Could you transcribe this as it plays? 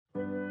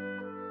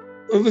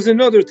it was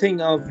another thing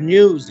of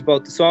news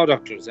about the Saw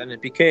Doctors, and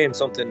it became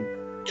something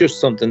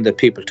that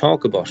people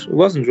talk about. It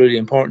wasn't really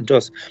important to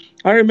us.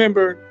 I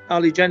remember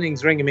Ollie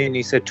Jennings ringing me and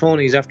he said,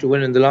 Tony's after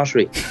winning the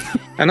lottery.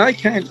 And I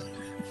can't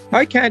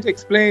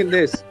explain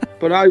this,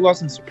 but I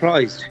wasn't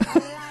surprised.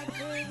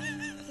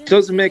 It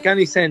doesn't make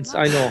any sense,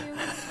 I know.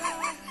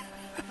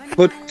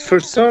 But for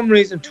some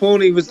reason,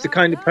 Tony was the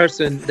kind of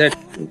person that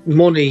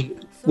money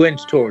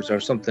went towards or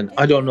something.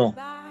 I don't know.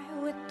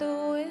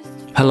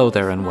 Hello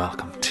there and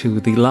welcome to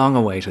the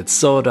long-awaited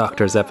Saw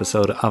Doctors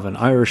episode of An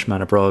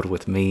Irishman Abroad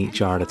with me,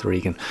 Jarlath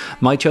Regan.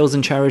 My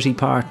chosen charity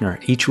partner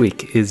each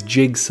week is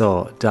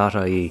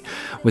Jigsaw.ie.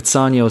 With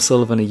Sonia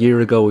O'Sullivan a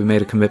year ago, we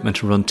made a commitment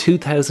to run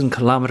 2,000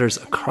 kilometres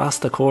across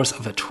the course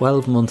of a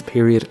 12-month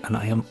period, and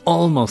I am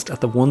almost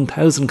at the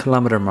 1,000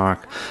 kilometre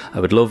mark.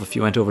 I would love if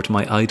you went over to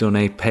my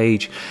iDonate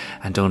page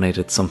and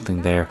donated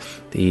something there.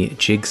 The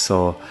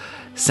Jigsaw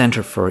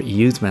Centre for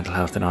Youth Mental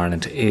Health in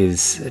Ireland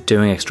is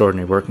doing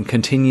extraordinary work and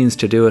continues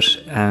to do it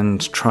and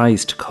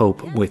tries to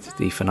cope with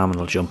the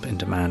phenomenal jump in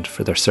demand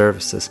for their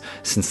services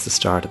since the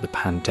start of the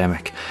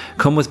pandemic.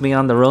 Come with me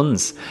on the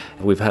runs.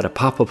 We've had a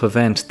pop-up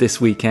event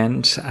this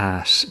weekend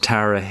at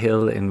Tara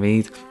Hill in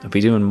Meath. I'll be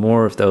doing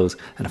more of those,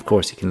 and of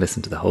course you can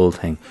listen to the whole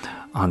thing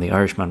on the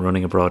Irishman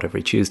Running Abroad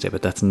every Tuesday,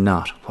 but that's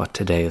not what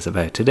today is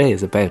about. Today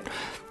is about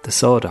the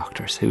Saw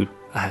Doctors, who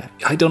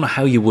I don't know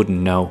how you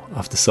wouldn't know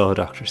of the Saw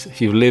Doctors. If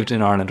you've lived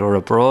in Ireland or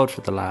abroad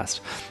for the last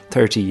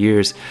 30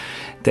 years,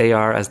 they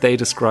are, as they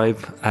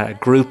describe, a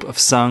group of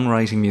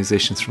songwriting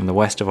musicians from the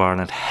west of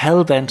Ireland,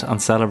 hell-bent on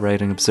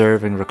celebrating,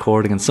 observing,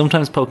 recording and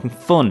sometimes poking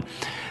fun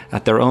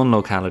at their own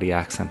locality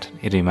accent,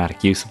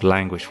 idiomatic use of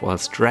language,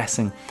 whilst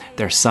dressing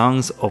their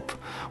songs up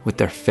with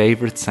their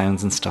favourite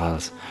sounds and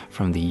styles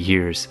from the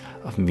years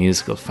of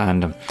musical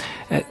fandom.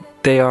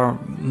 They are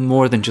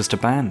more than just a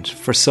band.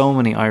 For so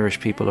many Irish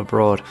people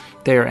abroad,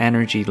 their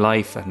energy,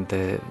 life and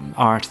the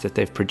art that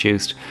they've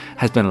produced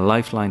has been a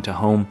lifeline to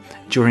home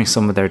during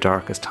some of their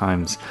darkest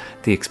times.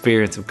 The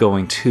experience of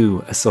going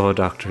to a Saw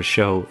Doctors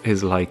show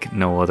is like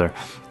no other.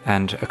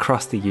 And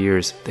across the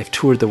years, they've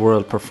toured the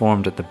world,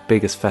 performed at the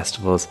biggest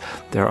festivals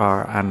there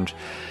are and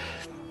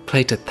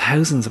played to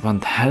thousands upon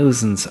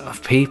thousands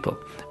of people.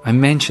 I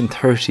mentioned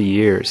 30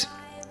 years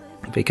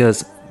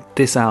because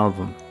this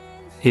album,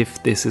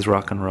 If This Is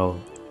Rock and Roll,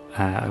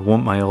 I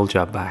Want My Old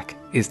Job Back,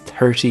 is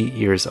 30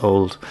 years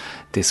old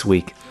this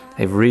week.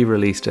 They've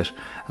re-released it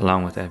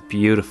along with a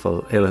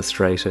beautiful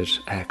illustrated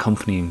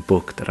accompanying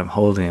book that I'm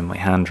holding in my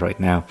hand right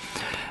now.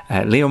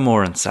 Leo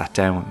Moran sat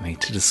down with me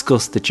to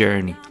discuss the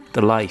journey,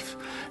 the life,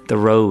 the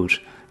road,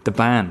 the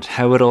band,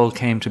 how it all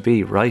came to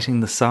be,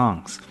 writing the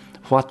songs,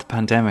 what the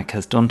pandemic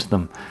has done to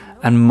them,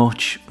 and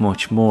much,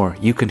 much more.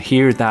 You can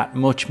hear that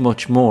much,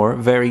 much more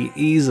very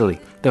easily.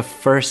 The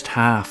first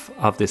half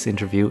of this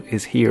interview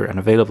is here and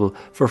available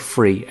for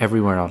free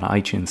everywhere on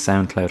iTunes,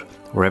 SoundCloud,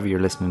 wherever you're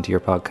listening to your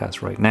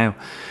podcast right now.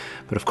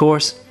 But of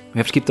course, we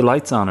have to keep the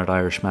lights on at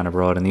Irishman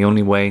Abroad, and the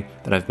only way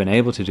that I've been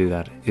able to do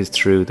that is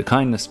through the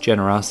kindness,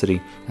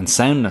 generosity and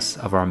soundness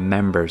of our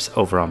members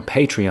over on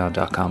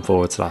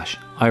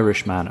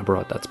patreon.com/Irishman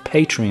Abroad. That's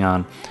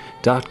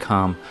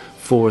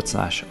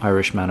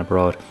patreon.com/Irishman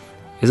Abroad.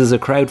 This is a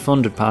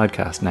crowd-funded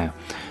podcast now,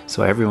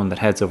 so everyone that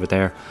heads over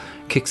there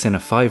kicks in a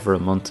 $5 a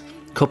month,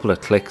 couple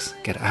of clicks,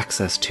 get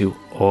access to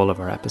all of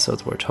our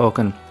episodes. We're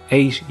talking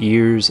 8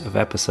 years of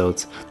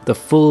episodes. The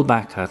full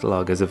back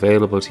catalogue is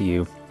available to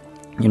you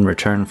in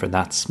return for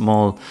that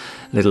small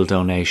little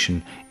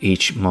donation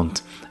each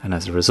month, and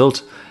as a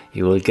result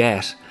you will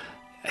get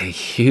a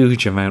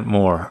huge amount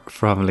more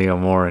from Leo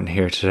Moran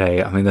here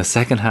today. I mean, the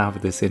second half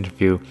of this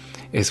interview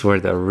is where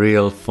the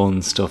real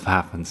fun stuff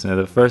happens. Now,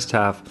 the first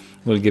half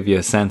will give you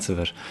a sense of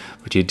it,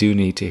 but you do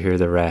need to hear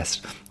the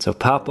rest. So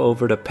pop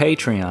over to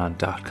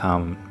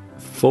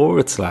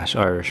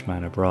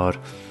patreon.com/Irishman Abroad.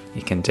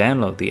 You can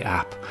download the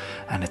app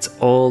and it's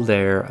all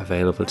there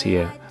available to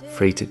you,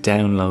 free to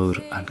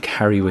download and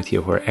carry with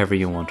you wherever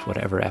you want,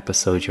 whatever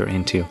episode you're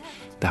into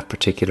that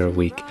particular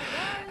week.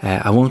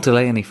 I won't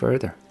delay any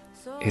further.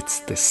 It's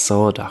the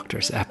Saw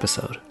Doctors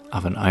episode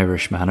of An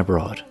Irishman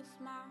Abroad.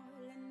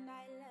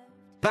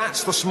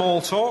 That's the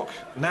small talk.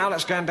 Now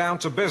let's get down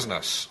to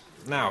business.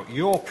 Now,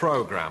 your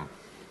programme.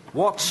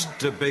 What's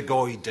the big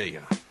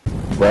idea?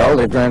 Well,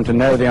 they've grown to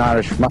know the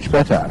Irish much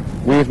better.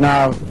 We've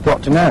now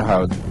got to know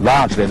how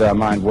largely their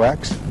mind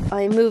works.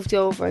 I moved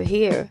over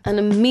here and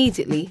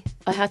immediately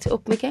I had to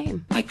up my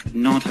game. I could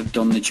not have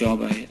done the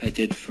job I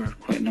did for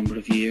quite a number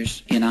of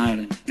years in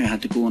Ireland. I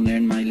had to go and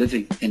earn my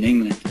living in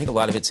England. I think a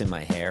lot of it's in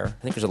my hair.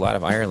 I think there's a lot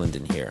of Ireland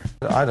in here.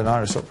 I had an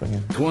Irish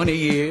upbringing. 20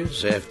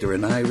 years after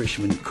an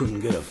Irishman couldn't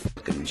get a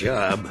fucking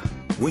job,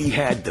 we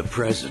had the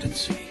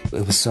presidency.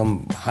 It was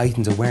some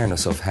heightened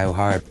awareness of how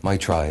hard my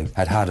tribe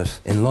had it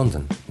in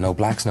London. No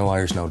blacks, no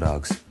Irish, no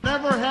dogs.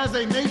 Never has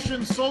a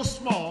nation so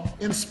small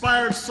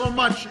inspired so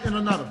much in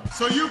another.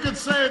 So you could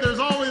say there's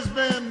always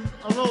been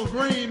a little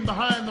green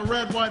behind the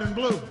red, white, and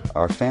blue.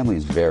 Our family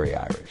is very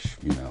Irish,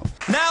 you know.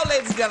 Now,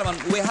 ladies and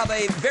gentlemen, we have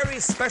a very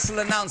special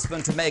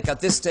announcement to make at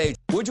this stage.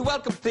 Would you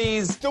welcome,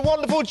 please, the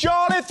wonderful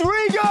Jarlath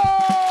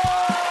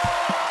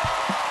Regan!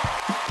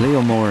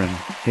 Leo Moran,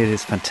 it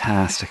is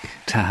fantastic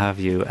to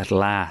have you at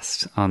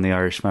last on the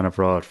Irishman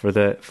Abroad for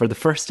the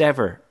first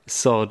ever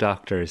Saw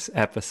Doctors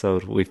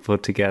episode we've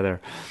put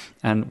together.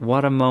 And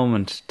what a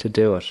moment to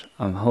do it.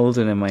 I'm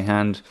holding in my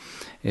hand,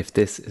 if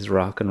this is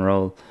rock and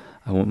roll,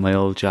 I want my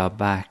old job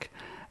back.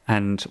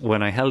 And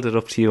when I held it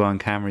up to you on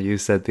camera, you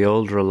said the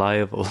old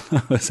reliable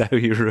was how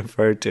you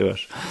referred to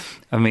it.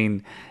 I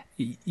mean,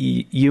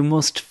 you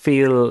must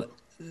feel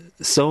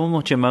so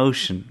much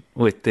emotion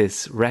with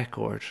this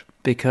record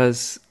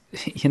because,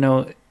 you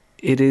know,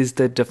 it is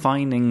the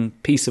defining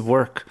piece of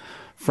work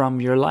from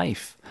your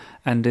life.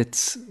 And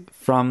it's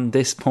from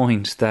this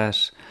point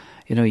that,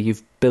 you know,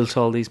 you've built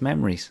all these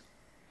memories.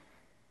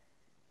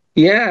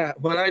 Yeah,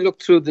 when I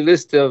looked through the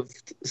list of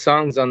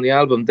songs on the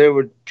album, they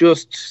were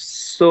just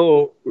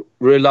so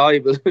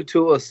reliable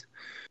to us.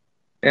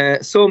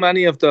 So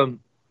many of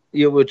them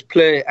you would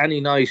play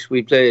any night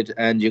we played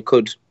and you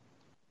could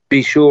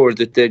be sure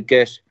that they'd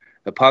get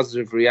a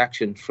positive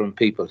reaction from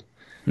people.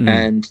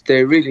 And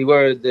they really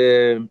were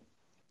the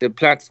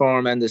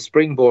platform and the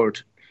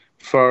springboard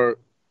for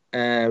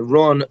a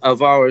run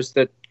of ours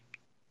that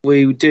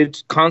we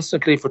did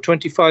constantly for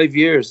 25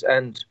 years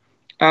and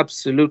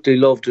absolutely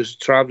loved it,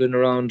 travelling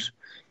around,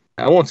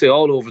 I won't say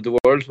all over the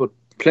world, but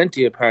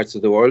plenty of parts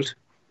of the world,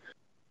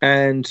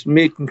 and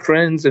making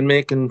friends and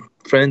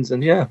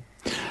yeah.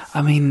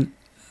 I mean,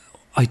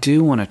 I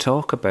do want to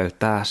talk about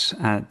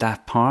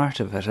that part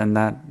of it and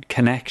that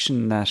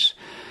connection that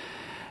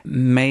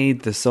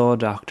made the Saw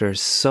Doctors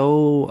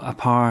so a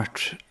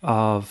part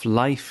of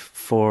life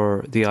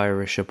for the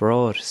Irish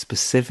abroad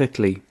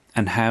specifically,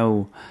 and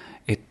how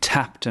it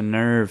tapped a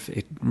nerve,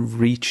 it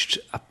reached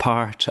a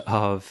part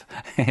of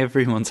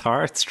everyone's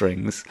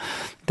heartstrings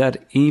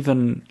that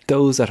even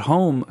those at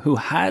home who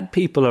had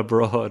people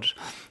abroad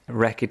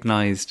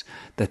recognised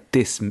that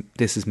this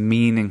is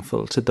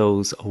meaningful to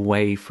those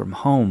away from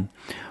home.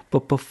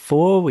 But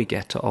before we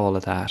get to all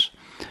of that,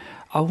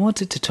 I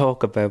wanted to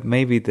talk about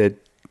maybe the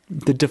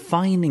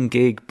defining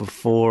gig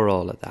before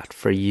all of that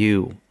for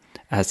you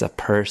as a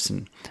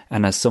person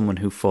and as someone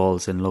who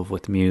falls in love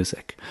with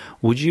music.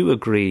 Would you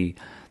agree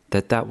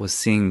that was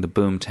seeing the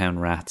Boomtown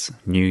Rats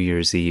New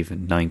Year's Eve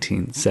in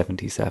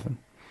 1977?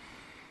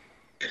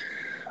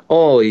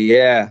 Oh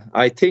yeah,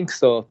 I think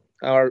so.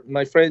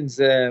 My friend's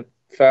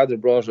father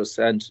brought us,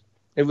 and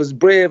it was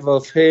brave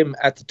of him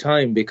at the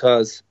time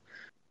because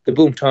the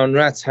Boomtown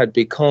Rats had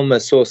become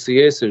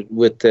associated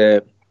with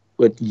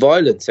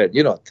violence and,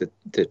 you know,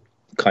 the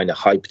kind of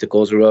hype that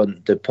goes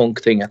around the punk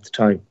thing at the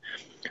time.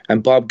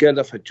 And Bob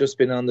Geldof had just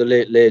been on the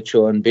Late Late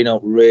Show and been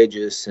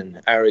outrageous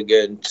and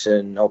arrogant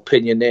and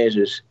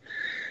opinionated.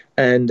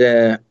 And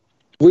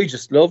we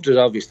just loved it,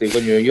 obviously.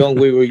 When you're young,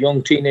 we were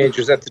young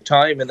teenagers at the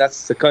time, and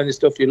that's the kind of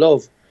stuff you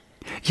love.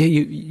 Yeah,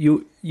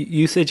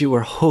 you said you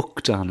were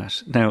hooked on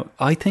it. Now,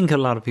 I think a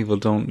lot of people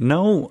don't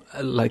know,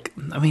 like,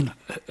 I mean,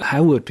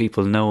 how would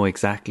people know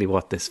exactly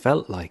what this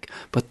felt like?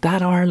 But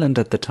that Ireland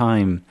at the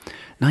time,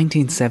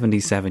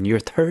 1977, you're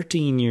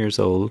 13 years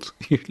old.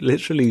 You're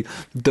literally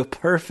the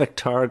perfect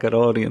target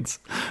audience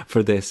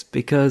for this,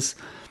 because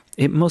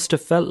it must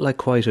have felt like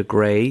quite a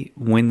grey,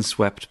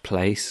 windswept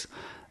place.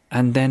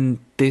 And then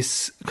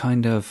this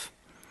kind of,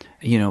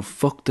 you know,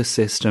 fuck the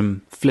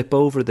system, flip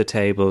over the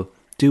table,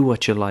 do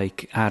what you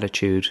like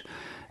attitude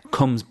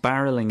comes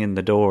barreling in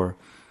the door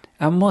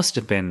and must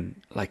have been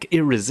like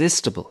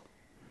irresistible.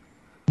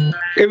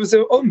 It was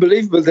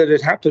unbelievable that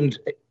it happened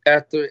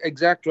at the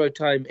exact right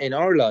time in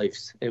our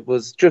lives. It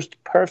was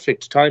just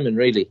perfect timing,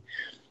 really.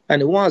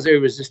 And it was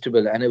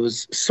irresistible and it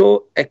was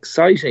so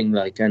exciting.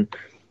 And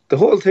the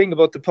whole thing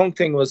about the punk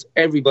thing was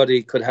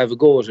everybody could have a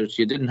go at it.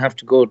 You didn't have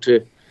to go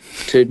to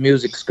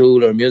music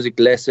school or music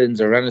lessons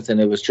or anything.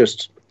 It was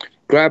just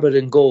grab it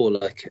and go.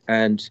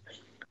 And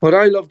what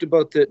I loved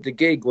about the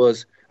gig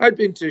was I'd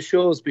been to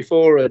shows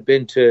before, I'd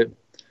been to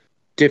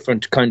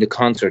different kind of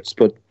concerts,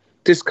 but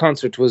this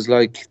concert was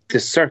like the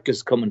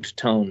circus coming to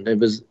town. It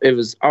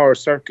was our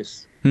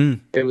circus.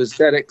 It was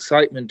that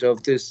excitement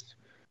of this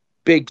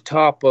big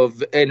top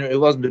of energy. It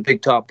wasn't a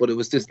big top, but it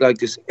was this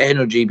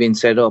energy being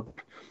set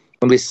up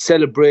and this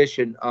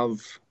celebration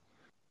of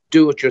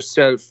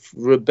do-it-yourself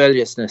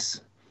rebelliousness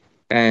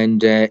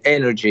and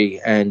energy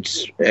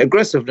and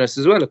aggressiveness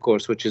as well, of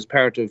course, which is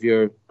part of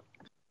your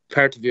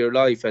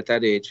life at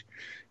that age.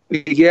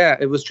 Yeah,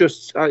 it was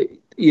just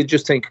you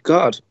just think,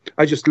 God,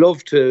 I just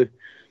love to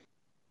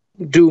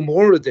do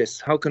more of this.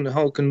 How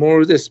can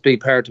more of this be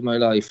part of my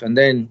life? And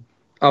then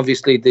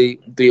obviously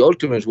the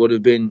ultimate would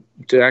have been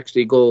to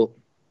actually go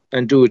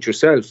and do it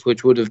yourself,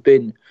 which would have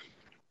been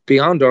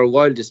beyond our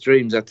wildest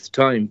dreams at the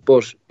time,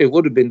 but it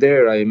would have been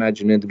there, I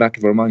imagine, in the back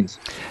of our minds.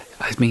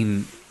 I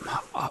mean,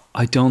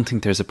 I don't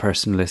think there's a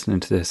person listening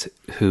to this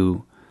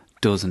who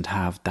doesn't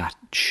have that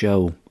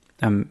show,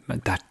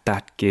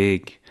 that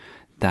gig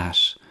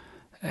that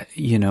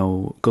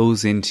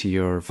goes into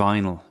your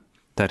vinyl,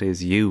 that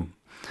is you,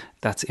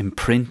 that's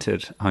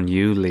imprinted on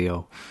you,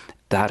 Leo,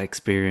 that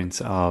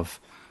experience of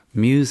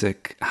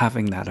music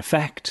having that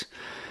effect.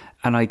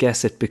 And I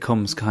guess it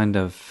becomes kind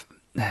of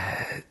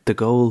the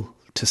goal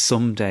to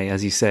someday,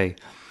 as you say,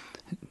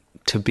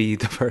 to be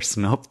the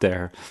person up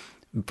there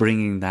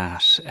bringing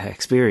that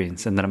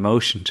experience and that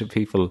emotion to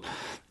people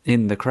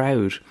in the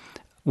crowd?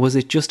 Was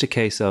it just a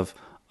case of,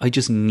 I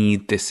just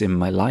need this in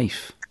my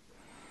life?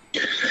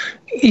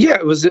 Yeah,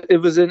 it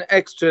was an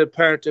extra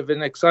part of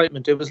an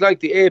excitement. It was like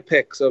the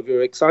apex of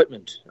your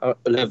excitement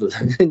level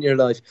in your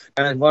life.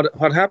 And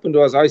what happened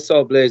was, I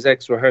saw Blaze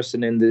X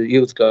rehearsing in the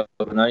youth club,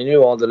 and I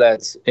knew all the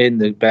lads in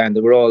the band.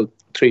 They were all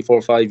 3,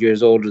 4, 5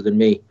 years older than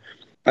me.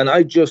 And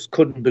I just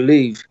couldn't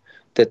believe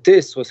that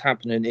this was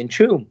happening in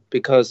Tuam,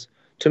 because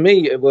to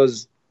me it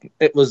was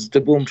the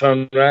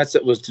Boomtown Rats,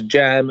 it was the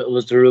Jam, it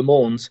was the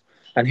Ramones,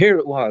 and here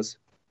it was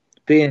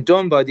being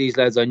done by these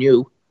lads I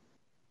knew.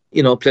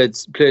 You know, played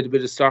a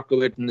bit of soccer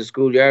with in the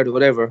schoolyard or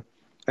whatever.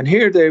 And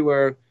here they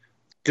were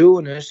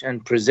doing it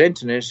and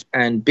presenting it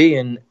and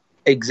being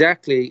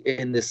exactly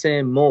in the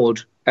same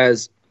mode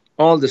as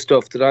all the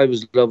stuff that I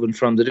was loving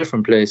from the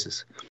different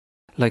places.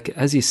 Like,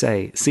 as you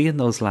say, seeing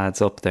those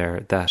lads up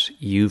there that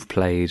you've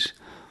played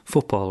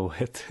football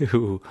with,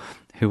 who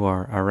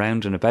are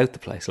around and about the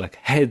place, like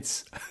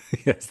heads,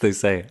 as they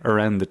say,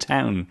 around the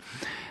town.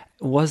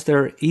 Was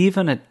there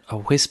even a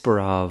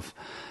whisper of,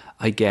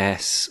 I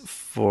guess,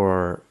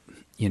 for,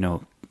 you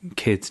know,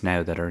 kids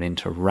now that are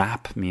into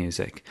rap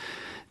music,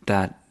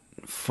 that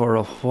for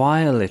a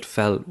while it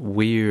felt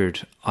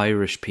weird,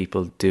 Irish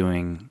people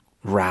doing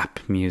rap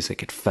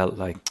music? It felt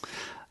like,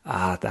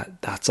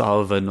 that's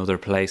all of another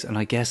place. And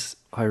I guess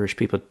Irish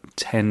people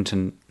tend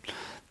to,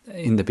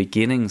 in the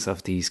beginnings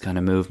of these kind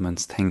of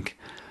movements, think,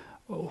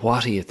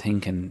 what are you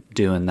thinking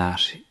doing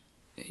that?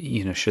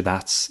 You know, sure,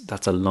 that's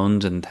a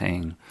London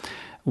thing.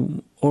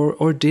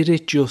 Or did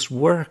it just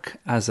work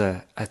as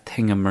a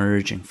thing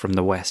emerging from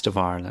the west of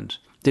Ireland?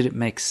 Did it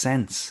make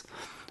sense?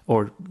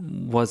 Or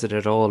was it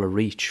at all a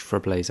reach for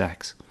Blaze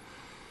X?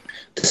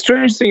 The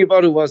strange thing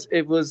about it was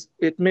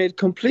it made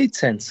complete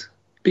sense,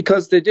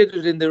 because they did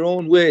it in their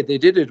own way. They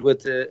did it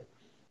with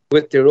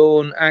their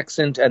own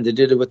accent, and they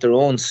did it with their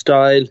own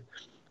style,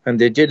 and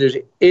they did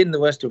it in the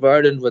west of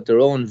Ireland with their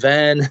own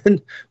van.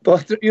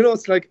 But, you know,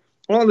 it's like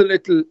all the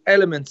little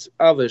elements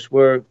of it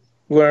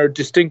were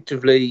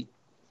distinctively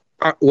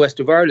west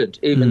of Ireland,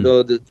 even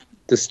though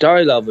the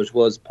style of it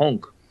was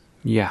punk.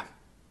 Yeah.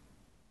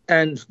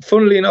 And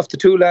funnily enough, the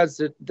two lads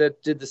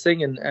that did the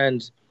singing,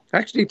 and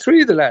actually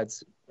three of the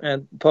lads,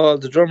 and Paul,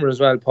 the drummer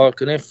as well, Paul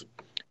Caniff,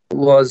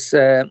 was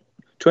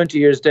 20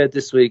 years dead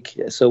this week,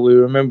 so we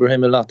remember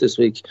him a lot this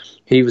week.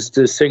 He was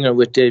the singer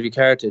with Davy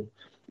Carton.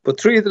 But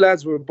three of the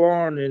lads were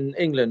born in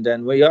England,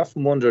 and we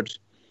often wondered,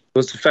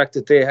 was the fact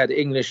that they had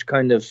English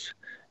kind of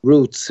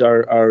roots,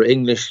 or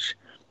English,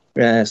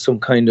 some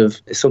kind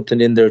of something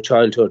in their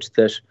childhood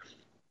that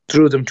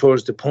drew them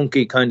towards the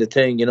punky kind of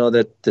thing, you know,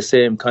 that the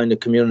same kind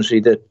of community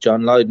that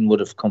John Lydon would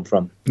have come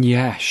from.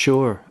 Yeah,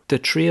 sure. The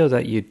trio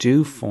that you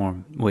do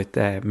form with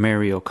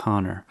Mary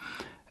O'Connor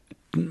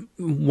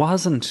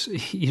wasn't,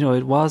 you know,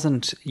 it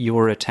wasn't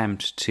your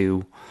attempt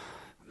to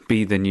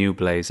be the new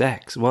Blaze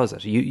X, was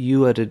it?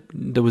 You had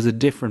there was a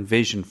different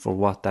vision for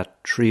what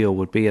that trio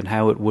would be and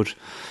how it would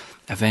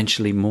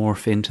eventually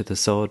morph into the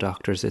Saw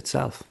Doctors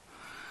itself.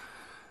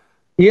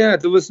 Yeah,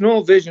 there was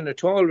no vision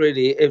at all,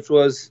 really. It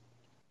was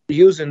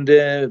using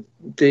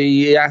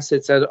the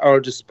assets at our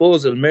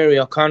disposal. Mary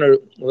O'Connor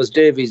was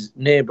Davy's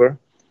neighbour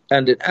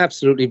and an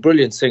absolutely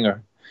brilliant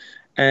singer.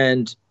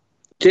 And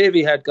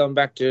Davy had gone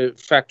back to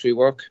factory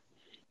work,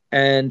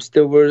 and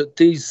there were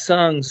these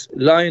songs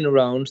lying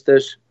around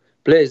that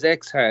Blaze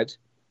X had,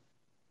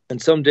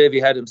 and some Davy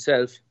had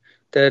himself,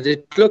 that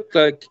it looked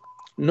like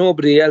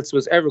nobody else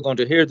was ever going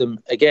to hear them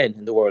again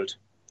in the world.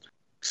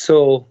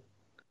 So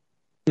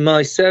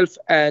myself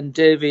and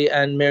Davy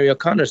and Mary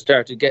O'Connor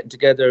started getting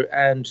together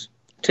and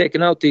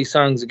taking out these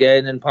songs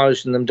again and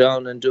polishing them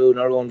down and doing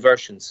our own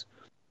versions.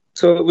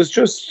 So it was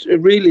just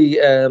really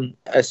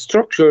a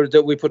structure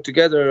that we put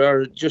together,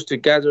 or just a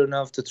gathering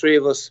of the three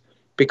of us,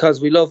 because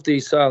we loved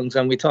these songs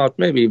and we thought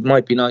maybe it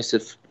might be nice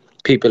if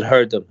people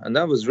heard them. And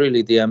that was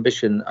really the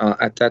ambition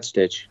at that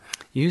stage.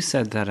 You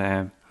said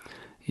that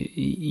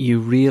you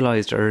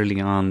realised early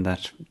on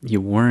that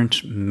you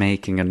weren't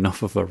making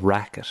enough of a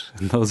racket.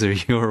 And those are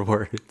your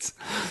words.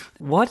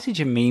 What did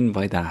you mean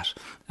by that?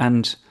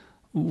 And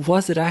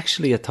was it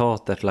actually a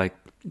thought that, like,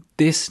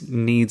 this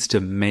needs to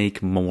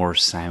make more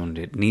sound?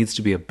 It needs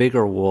to be a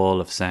bigger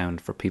wall of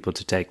sound for people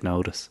to take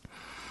notice?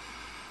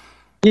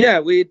 Yeah,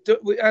 we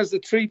as a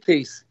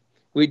three-piece,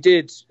 we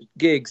did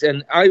gigs,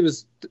 and I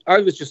was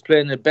just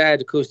playing a bad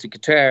acoustic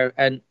guitar,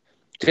 and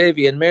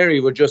Davy and Mary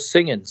were just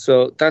singing.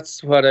 So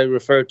that's what I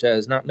referred to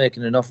as not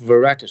making enough of a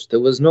racket. There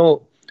was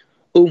no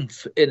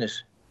oomph in it.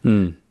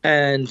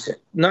 And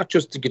not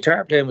just the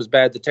guitar playing was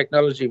bad, the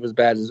technology was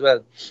bad as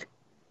well.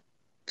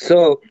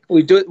 So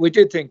we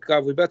did think,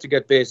 God, we better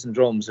get bass and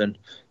drums, and,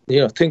 you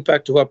know, think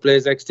back to what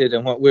Blaze X did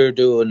and what we're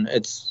doing.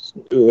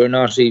 We're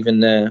not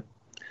even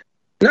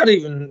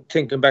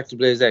thinking back to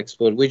Blaze X,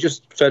 but we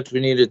just felt we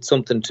needed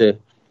something to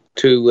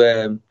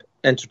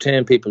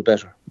entertain people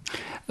better.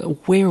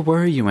 Where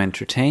were you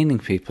entertaining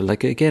people?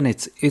 Like, again,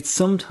 it's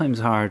sometimes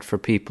hard for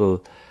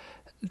people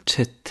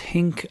to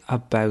think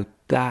about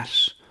that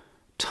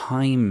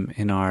time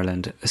in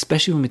Ireland,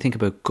 especially when we think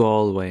about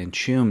Galway and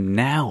Tuam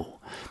now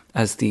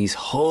as these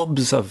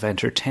hubs of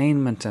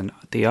entertainment and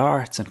the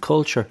arts and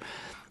culture.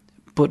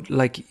 But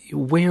like,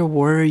 where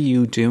were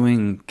you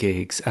doing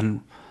gigs,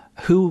 and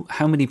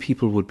how many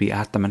people would be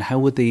at them, and how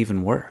would they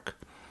even work?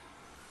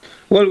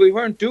 Well, we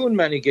weren't doing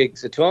many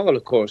gigs at all,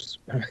 of course.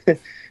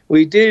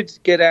 We did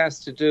get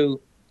asked to do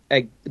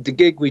the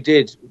gig we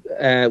did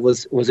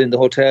was in the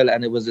hotel,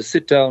 and it was a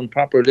sit-down,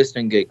 proper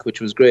listening gig,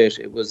 which was great.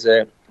 It was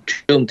a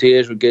Tuam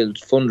Theatre Guild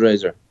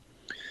fundraiser.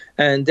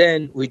 And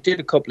then we did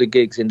a couple of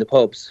gigs in the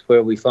pubs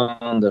where we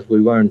found that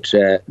we weren't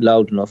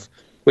loud enough.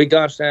 We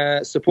got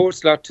a support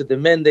slot to the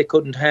Men They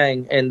Couldn't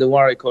Hang in the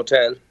Warwick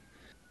Hotel.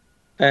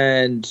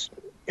 And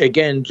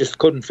again, just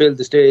couldn't fill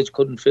the stage,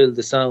 couldn't fill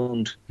the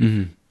sound.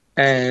 Mm-hmm.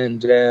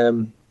 And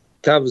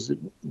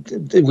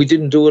we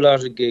didn't do a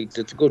lot of gigs.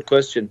 It's a good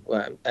question.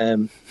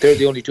 They're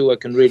the only two I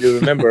can really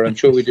remember. I'm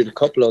sure we did a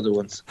couple other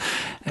ones,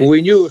 but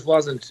we knew it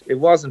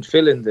wasn't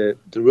filling the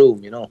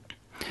room, you know.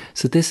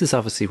 So this is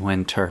obviously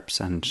when Terps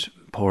and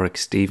Pádraig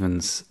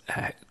Stevens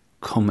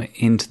come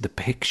into the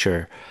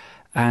picture,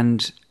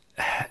 and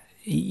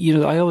you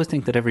know, I always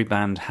think that every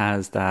band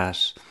has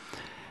that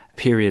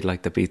period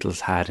like the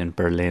Beatles had in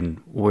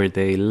Berlin, where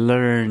they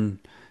learn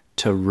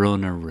to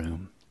run a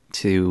room,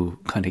 to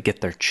kind of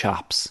get their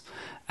chops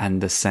and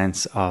the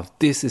sense of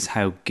this is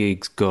how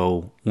gigs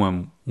go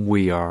when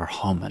we are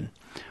humming.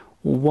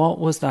 What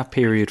was that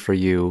period for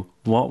you?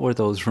 What were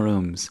those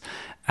rooms?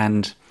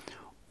 And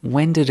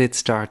when did it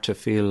start to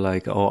feel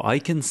like, oh, I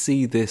can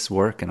see this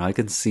working, I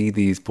can see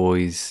these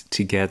boys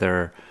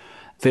together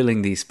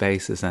filling these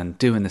spaces and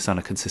doing this on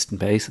a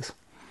consistent basis?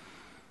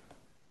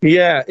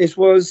 Yeah, it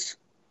was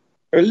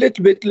a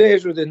little bit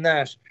later than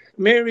that.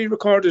 Mary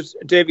recorded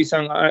Davy's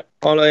song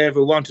All I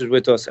Ever Wanted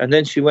with us, and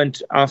then she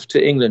went off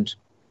to England,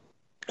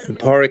 and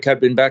Pádraig had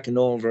been backing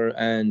over.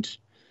 And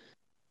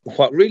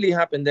what really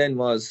happened then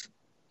was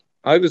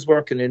I was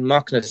working in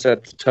Macnas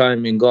at the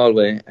time in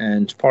Galway,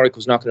 and Pádraig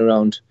was knocking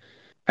around,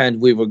 and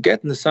we were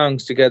getting the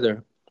songs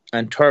together,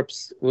 and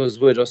Terps was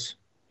with us,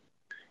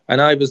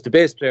 and I was the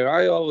bass player.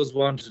 I always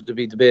wanted to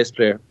be the bass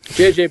player.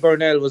 JJ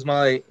Burnell was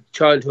my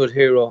childhood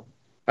hero.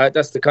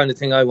 That's the kind of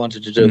thing I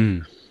wanted to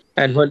do.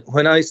 And when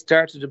we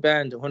started a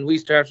band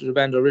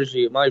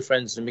originally, my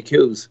friends the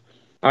McHughes,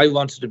 I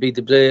wanted to be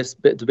the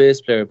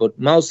bass player, but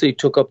Mousy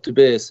took up the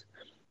bass,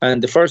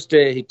 and the first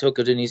day he took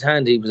it in his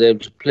hand, he was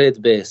able to play the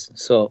bass.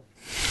 So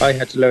I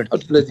had to learn how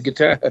to play the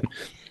guitar.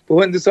 But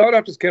when the Saw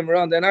Doctors came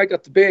around, then I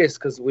got the bass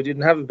because we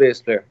didn't have a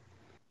bass player.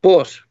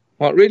 But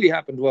what really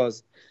happened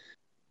was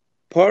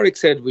Pádraig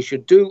said we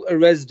should do a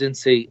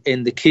residency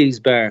in the Keys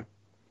Bar,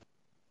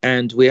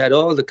 and we had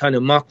all the kind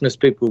of Macnas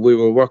people we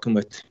were working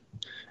with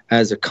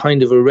as a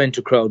kind of a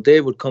renter crowd.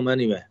 They would come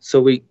anyway. So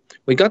we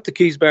got the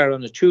Keys Bar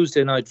on a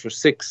Tuesday night for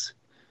 6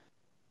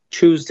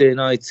 Tuesday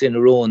nights in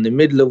a row in the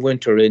middle of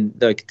winter in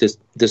like this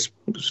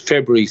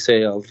February,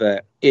 say, of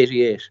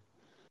 88.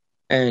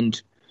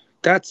 And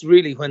that's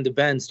really when the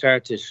band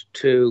started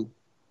to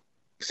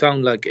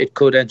sound like it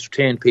could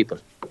entertain people.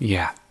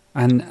 Yeah.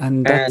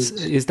 And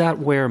is that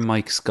where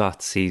Mike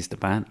Scott sees the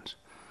band?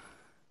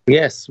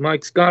 Yes,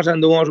 Mike Scott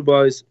and the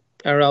Waterboys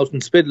are out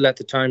in Spiddle at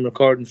the time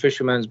recording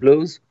Fisherman's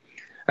Blues.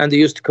 And they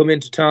used to come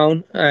into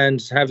town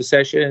and have a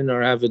session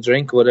or have a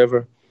drink or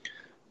whatever.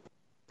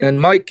 And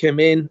Mike came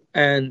in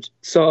and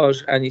saw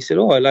it, and he said,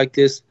 oh, I like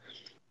this.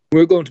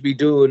 We're going to be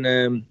doing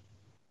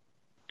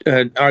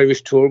an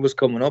Irish tour was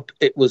coming up.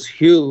 It was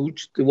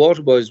huge. The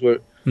Waterboys were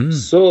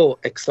so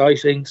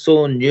exciting,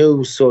 so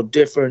new, so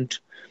different.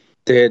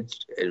 They had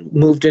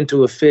moved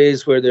into a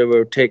phase where they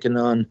were taking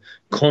on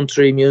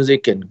country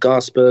music and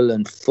gospel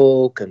and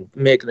folk and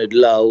making it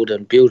loud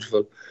and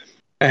beautiful.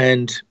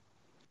 And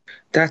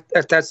that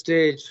at that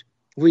stage,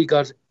 we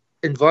got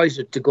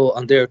invited to go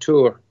on their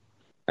tour.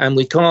 And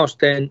we thought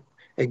then,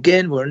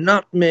 again, we're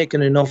not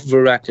making enough of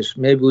a racket.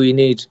 Maybe we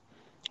need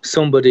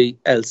somebody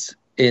else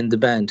in the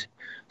band.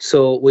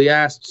 So we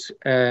asked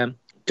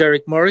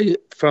Derek Murray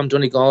from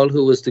Donegal,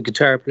 who was the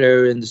guitar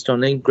player in The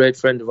Stunning, great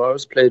friend of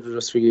ours, played with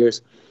us for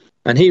years.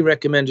 And he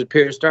recommended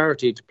Pearse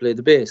Doherty to play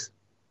the bass.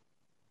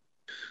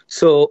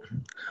 So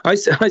I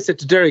said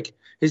to Derek,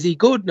 is he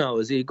good now?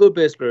 Is he a good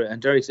bass player?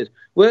 And Derek said,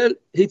 well,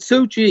 he'd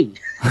suit you.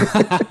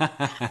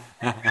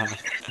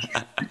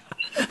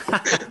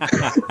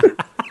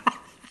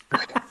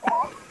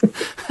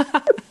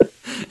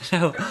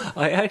 Now,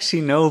 I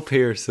actually know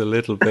Pearse a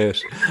little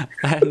bit,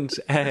 and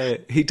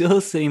he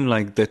does seem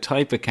like the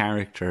type of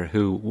character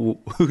who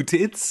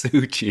did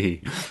suit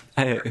you.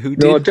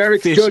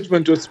 Derek's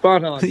judgment was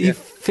spot on. He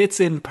fits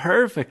in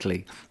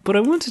perfectly. But I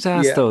wanted to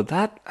ask, though,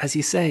 that, as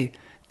you say,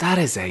 that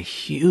is a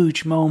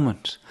huge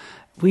moment.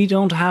 We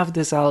don't have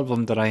this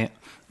album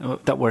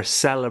that we're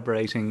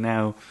celebrating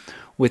now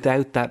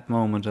without that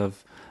moment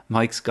of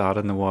Mike Scott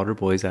and the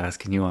Waterboys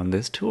asking you on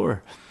this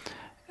tour.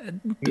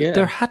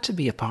 There had to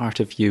be a part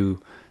of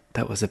you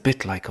that was a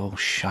bit like, oh,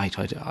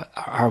 shite,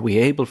 are we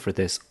able for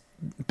this?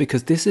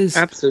 Because this is...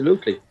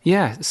 Absolutely.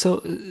 Yeah,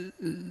 so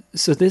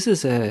this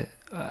is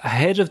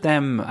ahead of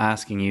them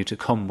asking you to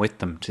come with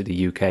them to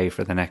the UK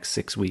for the next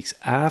 6 weeks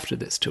after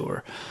this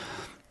tour,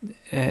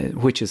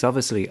 which is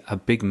obviously a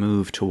big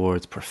move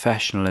towards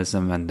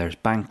professionalism, and there's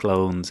bank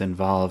loans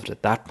involved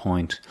at that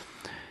point.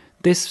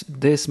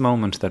 This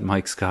moment that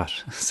Mike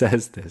Scott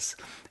says this,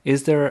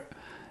 is there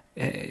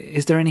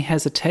any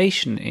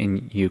hesitation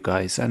in you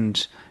guys,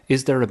 and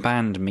is there a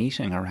band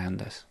meeting around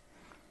this?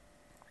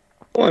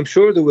 Oh, I'm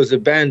sure there was a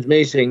band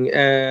meeting,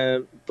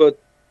 but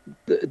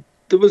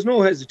there was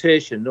no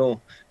hesitation, no.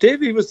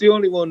 Davy was the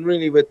only one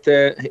really with...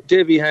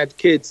 Davy had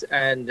kids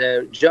and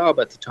a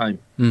job at the time.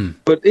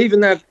 But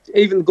even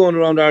going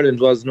around Ireland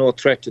was no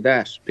threat to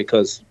that,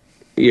 because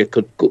you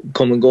could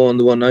come and go on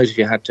the one night if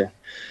you had to.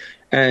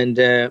 And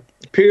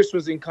Pierce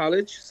was in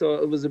college, so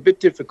it was a bit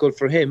difficult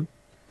for him,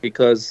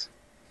 because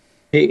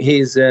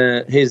he was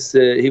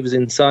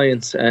in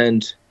science,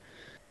 and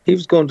he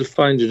was going to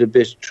find it a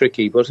bit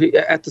tricky. But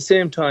at the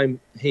same time,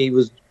 he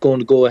was going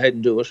to go ahead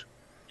and do it.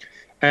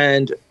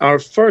 And our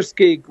first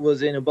gig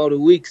was in about a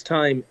week's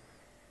time.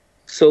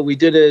 So we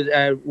did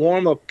a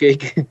warm-up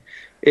gig out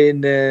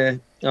in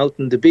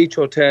the Beach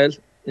Hotel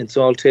in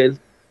Salt Hill.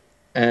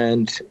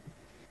 And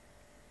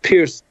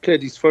Pierce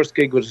played his first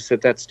gig with us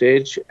at that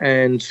stage.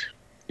 And,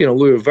 we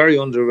were very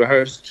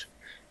under-rehearsed.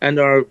 And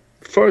our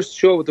first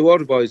show with the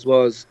Waterboys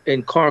was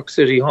in Cork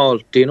City Hall.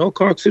 Do you know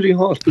Cork City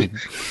Hall?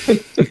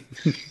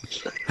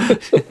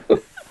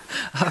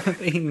 I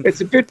mean,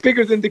 it's a bit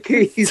bigger than the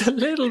Keys. It's a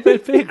little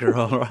bit bigger,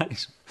 all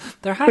right.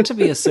 There had to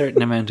be a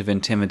certain amount of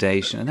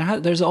intimidation,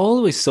 and there's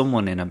always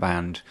someone in a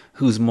band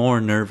who's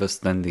more nervous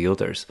than the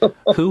others.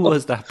 Who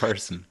was that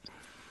person?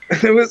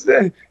 It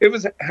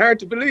was hard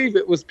to believe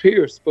it was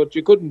Pierce, but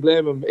you couldn't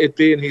blame him, it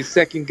being his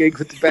second gig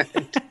with the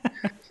band.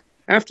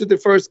 After the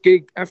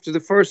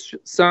first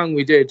song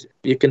we did,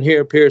 you can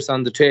hear Pierce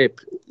on the tape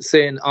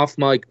saying off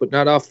mic, but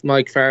not off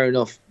mic far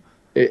enough,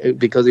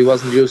 because he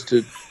wasn't used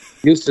to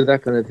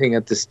that kind of thing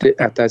at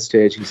that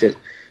stage. He said,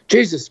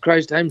 "Jesus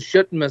Christ, I'm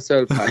shutting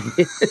myself."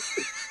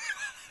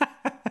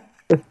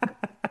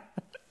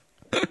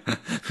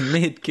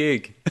 Mid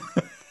gig.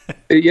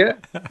 Yeah,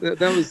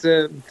 that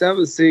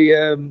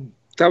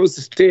was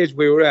the stage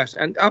we were at,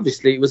 and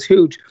obviously it was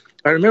huge.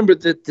 I remember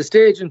that the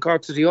stage in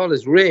Cork City Hall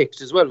is raked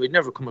as well. We'd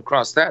never come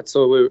across that,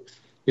 so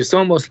it's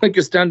almost like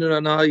you're standing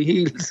on high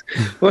heels,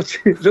 but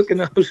you're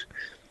looking out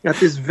at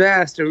this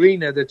vast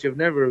arena that you've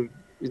never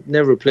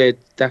played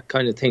that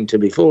kind of thing to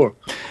before.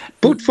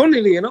 But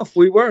funnily enough,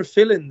 we were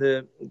filling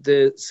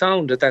the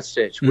sound at that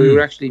stage. We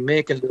were actually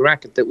making the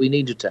racket that we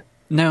needed to.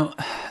 Now,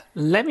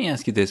 let me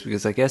ask you this,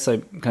 because I guess I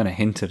kind of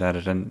hinted at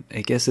it, and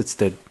I guess it's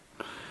the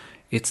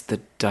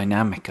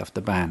dynamic of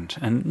the band.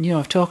 And,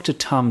 I've talked to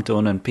Tom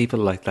Dunn and people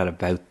like that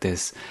about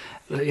this.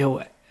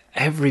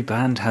 Every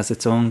band has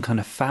its own kind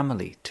of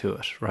family to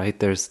it,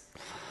 right?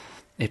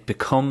 It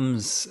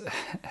becomes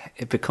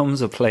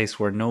a place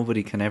where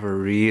nobody can ever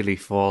really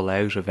fall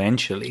out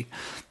eventually,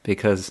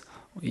 because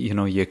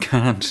you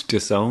can't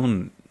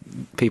disown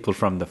people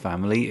from the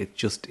family. It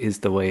just is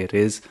the way it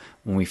is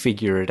when we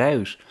figure it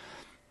out.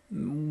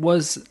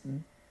 Was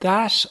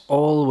that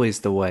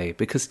always the way?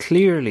 Because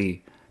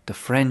clearly the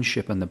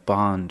friendship and the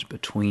bond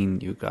between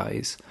you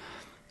guys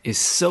is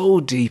so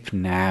deep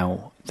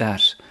now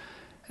that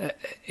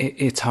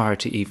it's hard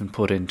to even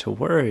put into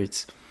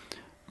words.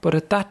 But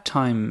at that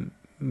time,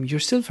 you're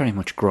still very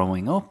much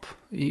growing up.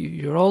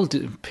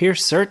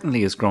 Pierce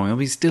certainly is growing up.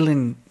 He's still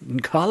in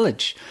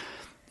college.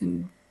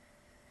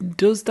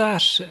 Does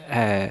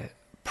that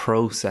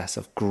process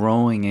of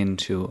growing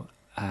into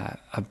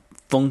a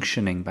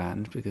functioning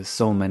band, because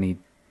so many,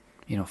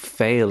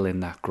 fail in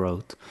that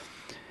growth,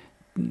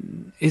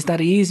 is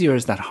that easy or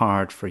is that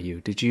hard for you?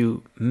 Did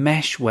you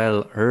mesh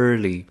well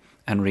early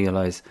and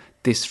realise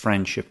this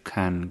friendship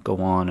can go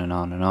on and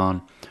on and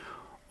on?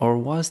 Or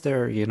was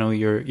there,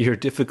 your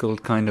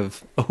difficult kind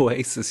of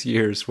oasis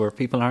years where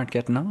people aren't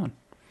getting on?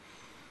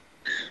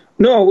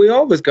 No, we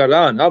always got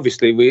on.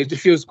 Obviously, we had a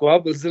few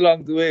squabbles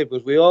along the way,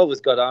 but we always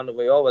got on, and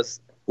we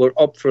always were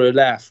up for a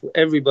laugh.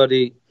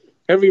 Everybody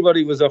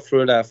was up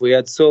for a laugh. We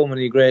had so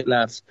many great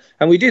laughs.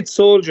 And we did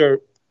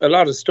soldier a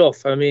lot of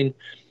stuff. I mean,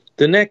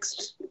 the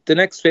next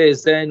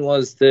phase then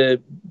was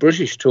the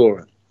British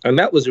tour. And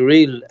that was a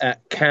real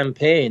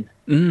campaign,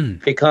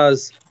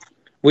 because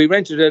we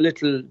rented a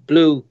little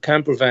blue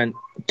camper van.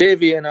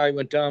 Davy and I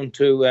went down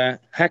to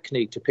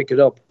Hackney to pick it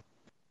up.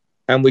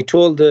 And we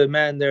told the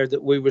man there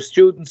that we were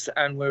students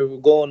and we were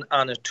going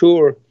on a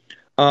tour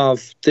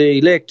of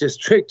the Lake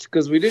District,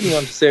 because we didn't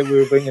want to say we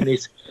were bringing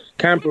this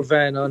camper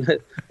van on a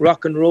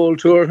rock and roll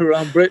tour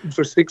around Britain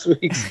for 6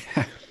 weeks.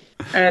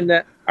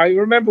 And I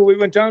remember we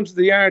went down to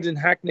the yard in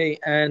Hackney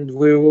and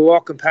we were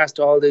walking past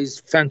all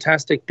these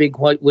fantastic big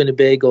white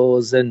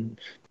Winnebagos and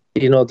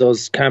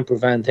those camper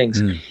van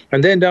things.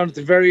 And then down at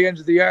the very end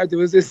of the yard, there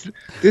was this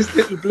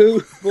little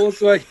blue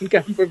Volkswagen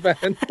camper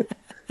van.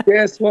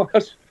 Guess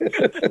what?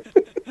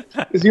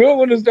 Is your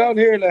one is down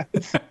here,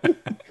 lads?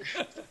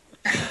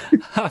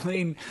 I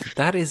mean,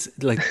 that is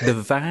like, the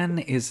van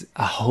is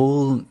a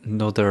whole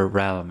nother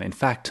realm. In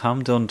fact,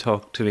 Tom Dunn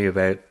talked to me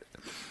about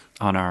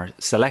on our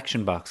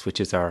Selection Box, which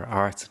is our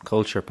arts and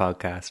culture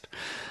podcast,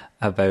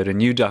 about a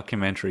new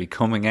documentary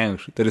coming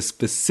out that is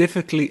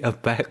specifically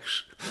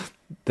about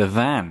the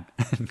van.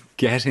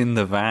 Get in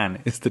the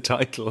Van is the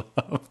title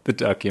of the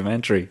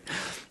documentary.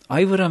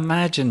 I would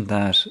imagine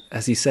that,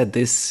 as he said,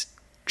 this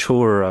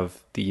tour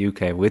of the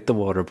UK with the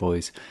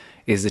Waterboys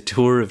is a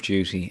tour of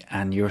duty,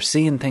 and you're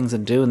seeing things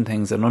and doing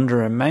things and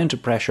under an amount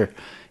of pressure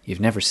you've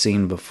never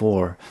seen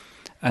before.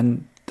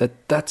 And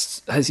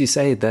that's, as you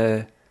say,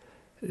 the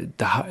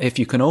if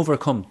you can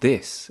overcome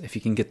this, if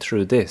you can get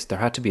through this, there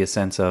had to be a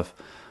sense of,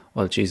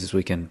 well, Jesus,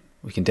 we can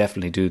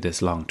definitely do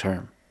this long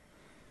term.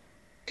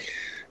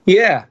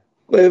 Yeah,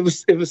 well,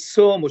 it was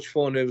so much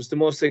fun. It was the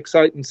most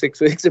exciting 6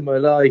 weeks of my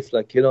life.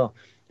 Like, you know,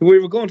 we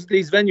were going to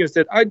these venues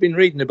that I'd been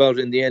reading about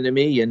in the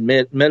NME and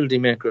Melody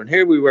Maker, and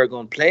here we were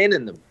going playing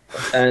in them,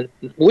 and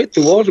with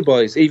the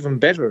Waterboys, even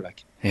better.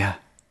 Like, yeah.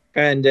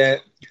 And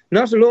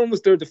not alone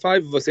was there the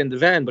 5 of us in the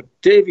van, but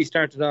Davey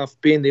started off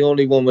being the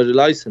only one with a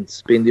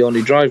license, being the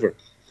only driver.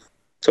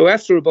 So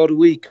after about a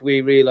week,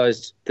 we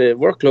realised the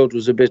workload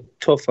was a bit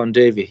tough on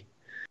Davey.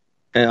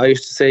 I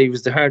used to say he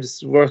was the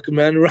hardest working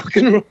man in rock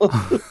and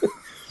roll.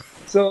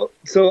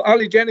 So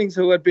Ollie Jennings,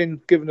 who had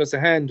been giving us a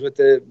hand with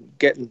the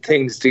getting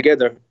things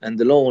together and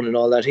the loan and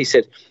all that, he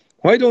said,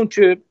 why don't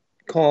you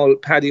call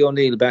Paddy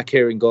O'Neill back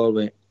here in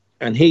Galway?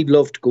 And he'd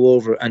love to go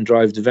over and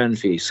drive the van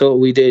for you. So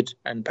we did,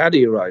 and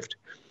Paddy arrived.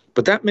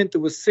 But that meant there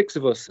was 6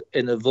 of us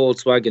in a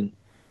Volkswagen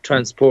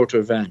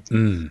transporter van.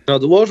 Now,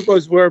 the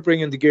Waterboys were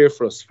bringing the gear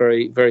for us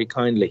very, very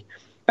kindly.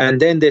 And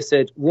then they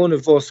said one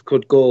of us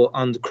could go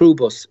on the crew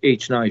bus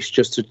each night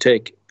just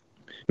to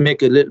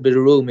make a little bit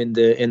of room in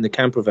the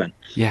camper van.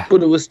 Yeah.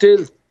 But it was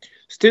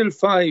still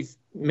 5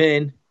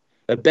 men,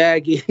 a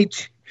bag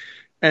each,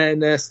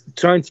 and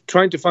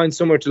trying to find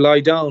somewhere to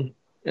lie down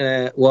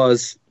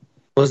was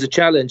a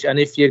challenge. And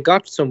if you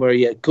got somewhere,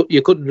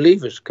 you couldn't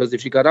leave it, because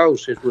if you got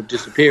out, it would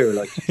disappear.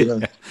 Like, you know.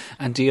 Yeah.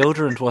 And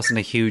deodorant wasn't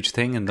a huge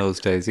thing in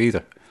those days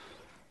either.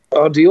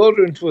 Oh,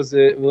 deodorant was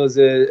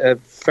a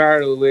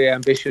far away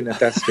ambition at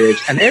that stage,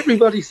 and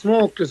everybody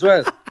smoked as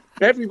well.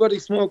 Everybody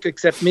smoked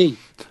except me.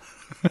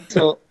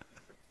 So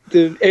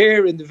the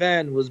air in the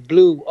van was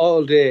blue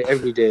all day,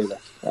 every day.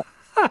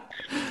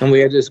 And we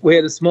had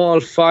a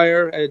small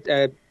fire.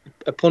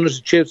 A punnet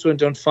of chips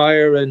went on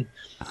fire, and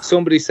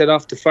somebody set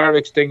off the fire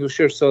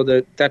extinguisher, so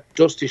that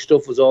dusty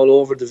stuff was all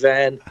over the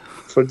van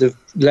for the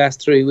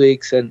last 3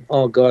 weeks. And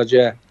oh God,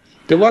 yeah.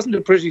 There wasn't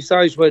a pretty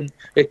sight when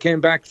it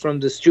came back from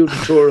the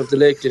student tour of the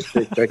Lake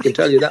District, I can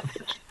tell you that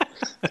much.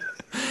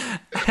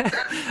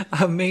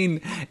 I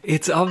mean,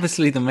 it's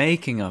obviously the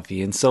making of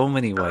you in so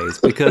many ways,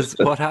 because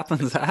what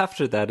happens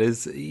after that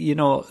is, you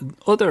know,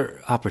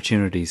 other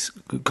opportunities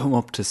come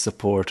up to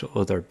support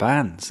other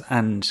bands.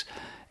 And,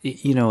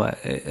 you know,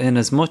 in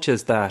as much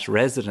as that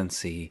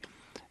residency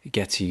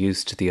gets you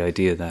used to the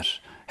idea that,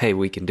 hey,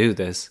 we can do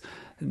this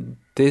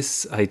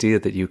idea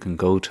that you can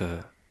go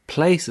to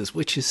places,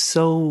 which is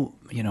so,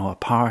 you know, a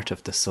part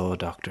of the Saw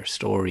Doctor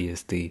story,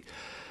 is the,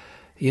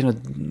 you know,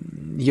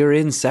 you're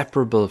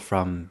inseparable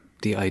from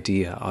the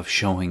idea of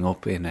showing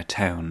up in a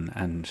town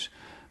and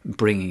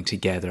bringing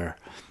together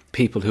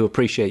people who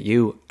appreciate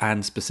you,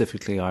 and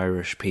specifically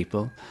Irish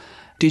people.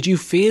 Did you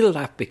feel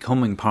that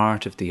becoming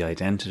part of the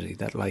identity,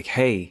 that like,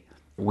 hey,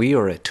 we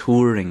are a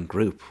touring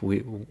group,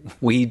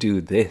 we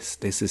do this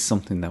is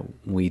something that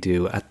we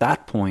do at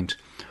that point?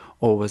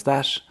 Or was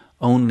that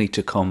only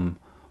to come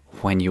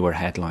when you were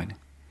headlining?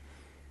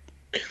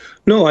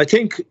 No, I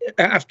think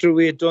after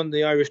we had done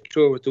the Irish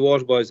tour with the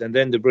Waterboys and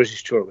then the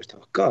British tour, we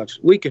thought, God,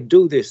 we can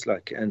do this.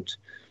 Like,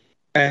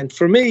 and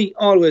for me,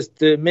 always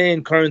the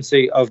main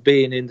currency of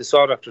being in the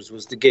Saw Doctors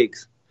was the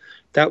gigs.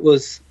 That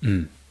was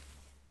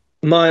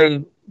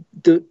that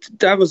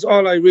was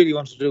all I really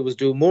wanted to do, was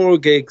do more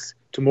gigs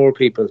to more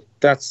people.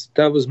 That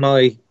was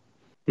my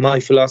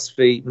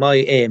philosophy, my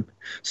aim.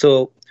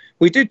 So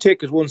we did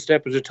take it one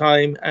step at a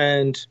time,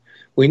 and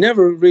we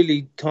never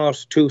really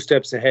thought 2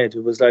 steps ahead.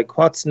 It was like,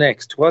 what's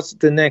next? What's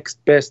the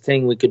next best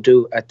thing we could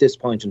do at this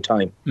point in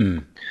time?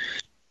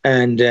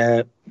 And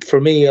for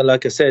me,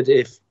 like I said,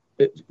 if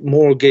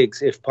more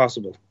gigs, if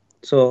possible.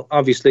 So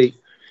obviously,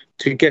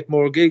 to get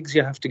more gigs,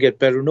 you have to get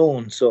better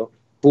known. So,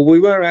 but we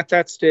were at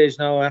that stage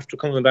now after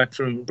coming back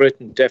from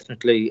Britain,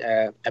 definitely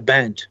a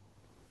band.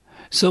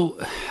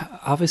 So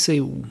obviously,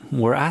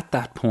 we're at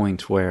that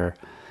point where,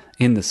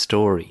 in the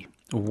story,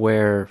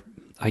 where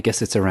I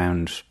guess it's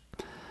around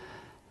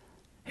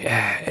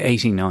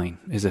 89,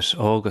 is it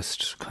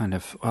August kind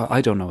of,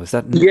 I don't know, is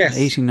that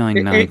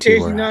 89, 90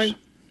 89,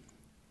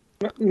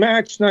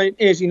 March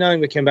 89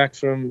 we came back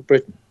from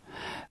Britain.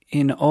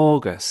 In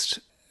August,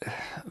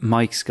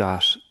 Mike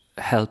Scott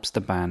helps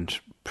the band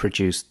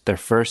produce their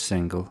first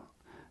single,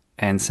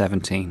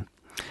 N17,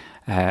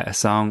 a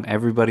song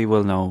everybody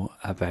will know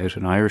about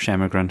an Irish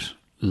emigrant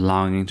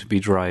longing to be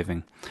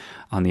driving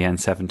on the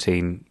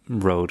N17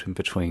 road in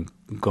between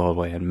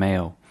Galway and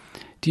Mayo.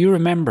 Do you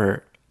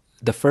remember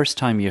the first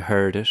time you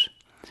heard it,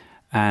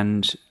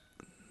 and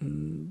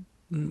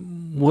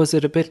was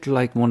it a bit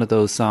like one of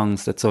those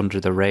songs that's under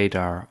the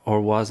radar,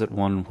 or was it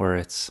one where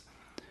it's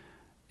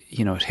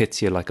you know, it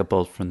hits you like a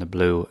bolt from the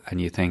blue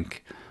and you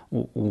think,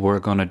 we're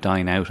going to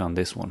dine out on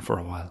this one for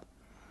a while?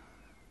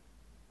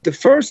 The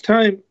first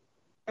time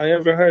I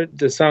ever heard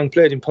the song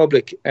played in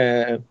public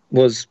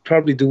was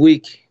probably the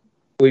week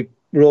we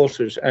wrote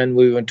it, and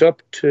we went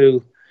up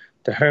to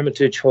the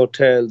Hermitage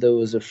Hotel. There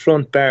was a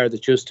front bar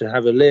that used to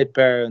have a late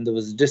bar, and there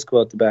was a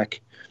disco at the back.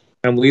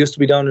 And we used to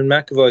be down in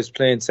McAvoy's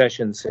playing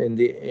sessions in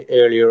the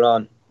earlier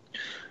on.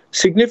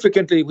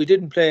 Significantly, we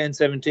didn't play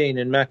N17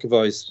 in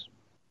McAvoy's.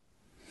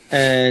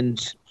 And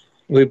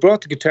we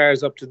brought the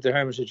guitars up to the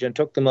Hermitage and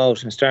took them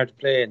out and started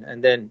playing.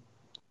 And then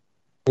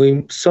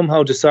we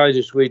somehow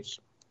decided we'd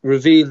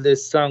reveal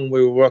this song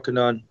we were working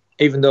on,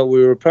 even though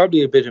we were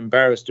probably a bit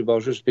embarrassed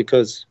about it,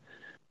 because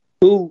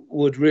who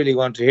would really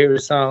want to hear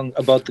a song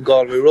about the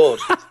Galway Road?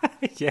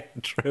 Yeah,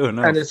 true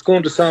enough. And it's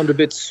going to sound a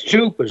bit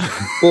stupid,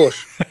 but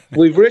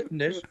we've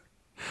written it,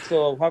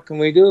 so what can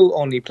we do?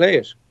 Only play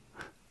it.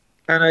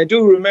 And I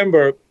do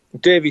remember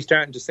Davey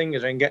starting to sing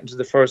it and getting to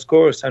the first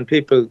chorus and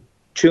people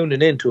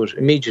tuning into it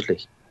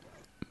immediately.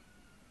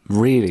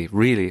 Really,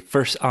 really?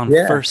 First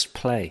first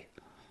play?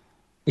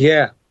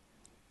 Yeah.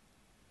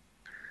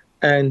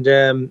 And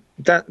then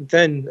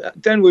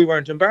we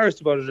weren't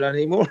embarrassed about it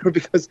anymore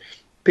because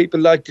people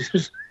liked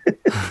it.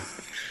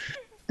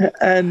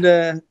 And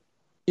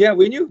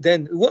we knew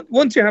then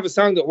once you have a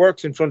song that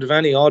works in front of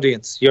any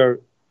audience, you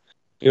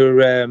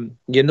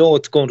know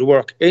it's going to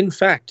work. In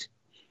fact,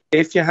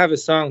 if you have a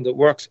song that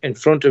works in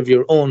front of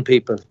your own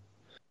people,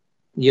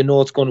 you know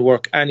it's going to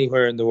work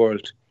anywhere in the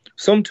world.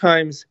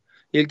 Sometimes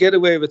you'll get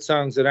away with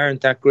songs that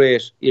aren't that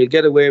great. You'll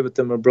get away with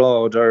them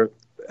abroad or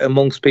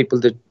amongst people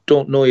that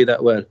don't know you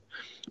that well.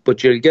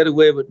 But you'll get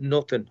away with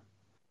nothing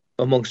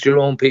amongst your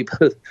own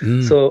people.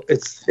 So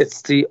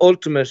it's the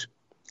ultimate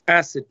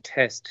acid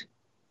test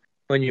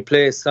when you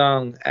play a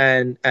song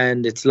and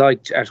it's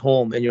liked at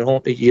home, in your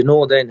home. You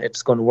know then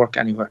it's going to work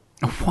anywhere.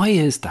 Why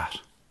is that?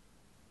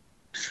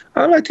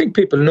 Well, I think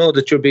people know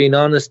that you're being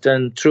honest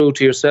and true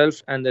to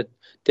yourself, and that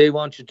they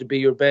want you to be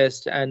your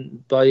best,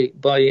 and by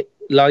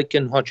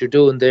liking what you're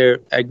doing, they're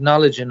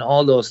acknowledging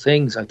all those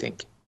things, I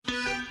think.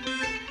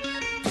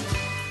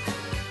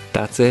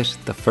 That's it,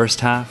 the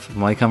first half of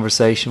my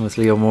conversation with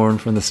Leo Moran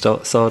from the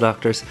Saw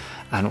Doctors,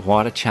 and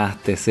what a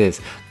chat this is.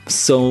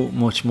 So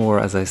much more,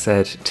 as I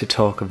said, to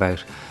talk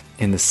about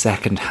in the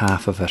second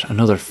half of it.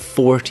 Another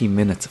 40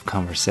 minutes of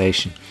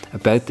conversation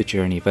about the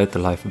journey, about the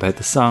life, about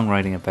the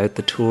songwriting, about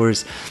the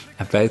tours,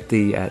 about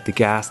the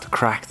gas, the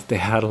crack that they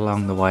had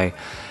along the way,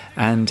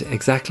 and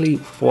exactly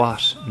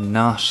what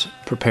not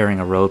preparing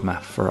a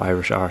roadmap for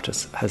Irish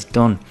artists has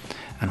done,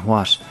 and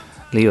what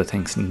Leo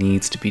thinks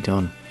needs to be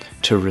done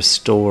to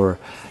restore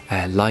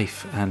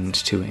life and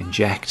to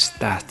inject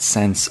that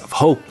sense of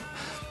hope,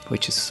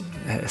 which is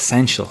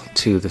essential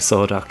to the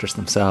Saw Doctors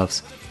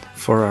themselves,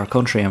 for our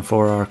country and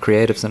for our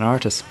creatives and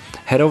artists.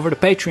 Head over to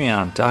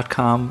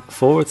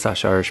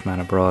patreon.com/Irishman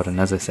Abroad, and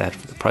as I said,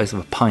 for the price of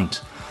a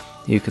pint,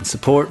 you can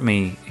support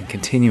me in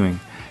continuing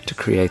to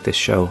create this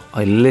show.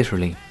 I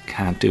literally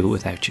can't do it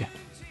without you.